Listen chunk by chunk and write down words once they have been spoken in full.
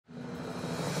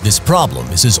This problem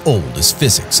is as old as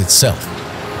physics itself.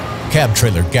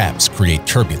 Cab-trailer gaps create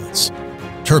turbulence.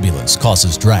 Turbulence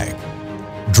causes drag.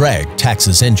 Drag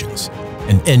taxes engines,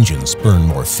 and engines burn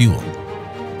more fuel.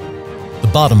 The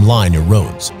bottom line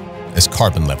erodes as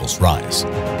carbon levels rise.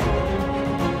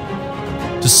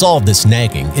 To solve this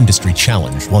nagging industry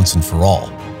challenge once and for all,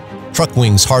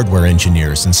 TruckWings hardware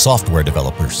engineers and software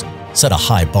developers set a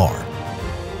high bar.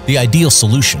 The ideal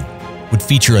solution would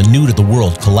feature a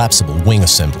new-to-the-world collapsible wing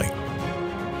assembly,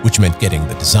 which meant getting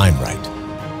the design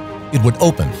right. It would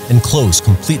open and close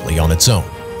completely on its own,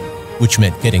 which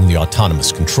meant getting the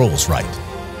autonomous controls right.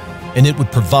 And it would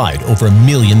provide over 1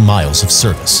 million miles of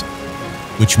service,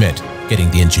 which meant getting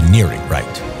the engineering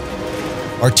right.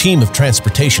 Our team of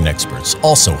transportation experts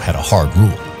also had a hard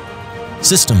rule.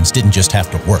 Systems didn't just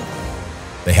have to work.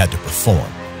 They had to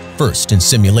perform, first in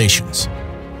simulations,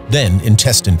 then in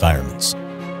test environments,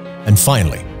 and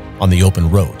finally on the open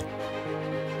road,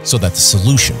 so that the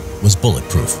solution was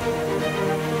bulletproof.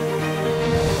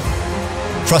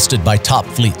 Trusted by top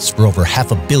fleets for over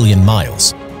 500 million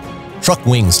miles,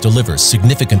 TruckWings delivers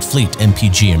significant fleet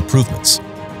MPG improvements,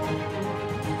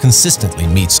 consistently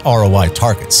meets ROI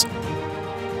targets,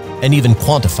 and even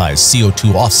quantifies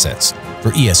CO2 offsets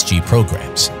for ESG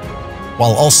programs,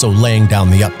 while also laying down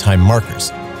the uptime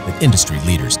markers that industry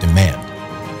leaders demand.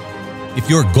 If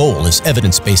your goal is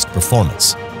evidence-based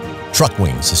performance,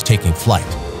 TruckWings is taking flight,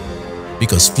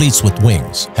 because fleets with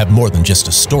wings have more than just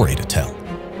a story to tell.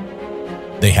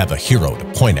 They have a hero to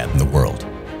point at in the world.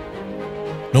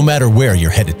 No matter where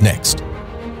you're headed next,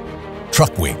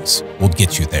 TruckWings will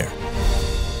get you there.